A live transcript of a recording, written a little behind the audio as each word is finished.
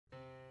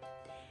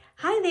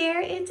Hi there,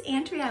 it's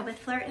Andrea with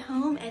Flirt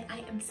Home, and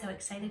I am so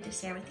excited to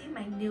share with you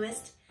my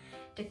newest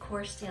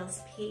decor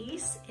sales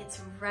piece.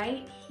 It's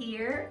right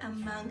here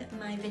among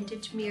my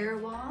vintage mirror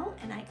wall,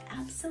 and I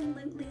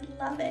absolutely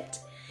love it.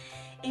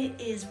 It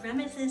is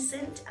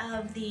reminiscent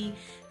of the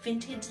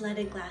vintage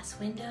leaded glass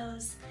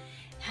windows.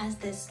 It has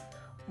this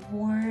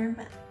warm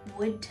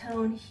wood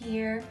tone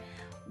here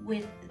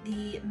with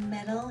the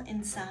metal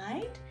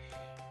inside,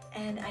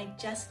 and I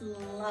just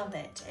love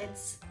it.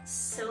 It's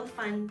so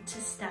fun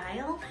to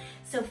style.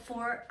 So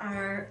for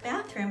our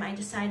bathroom, I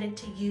decided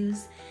to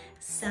use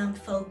some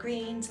faux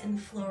greens and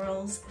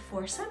florals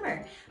for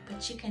summer,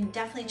 but you can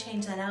definitely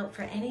change that out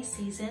for any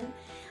season.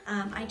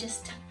 I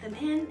just tucked them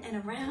in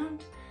and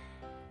around,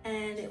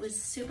 and it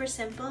was super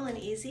simple and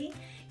easy.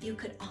 You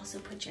could also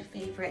put your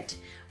favorite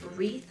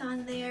wreath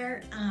on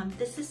there.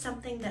 This is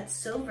something that's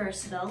so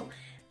versatile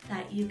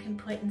that you can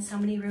put in so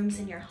many rooms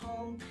in your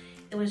home.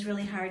 It was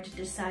really hard to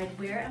decide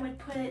where I would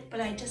put it,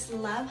 but I just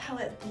love how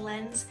it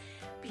blends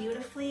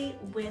beautifully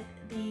with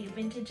the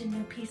vintage and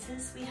new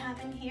pieces we have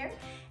in here,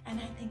 and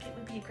I think it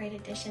would be a great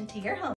addition to your home.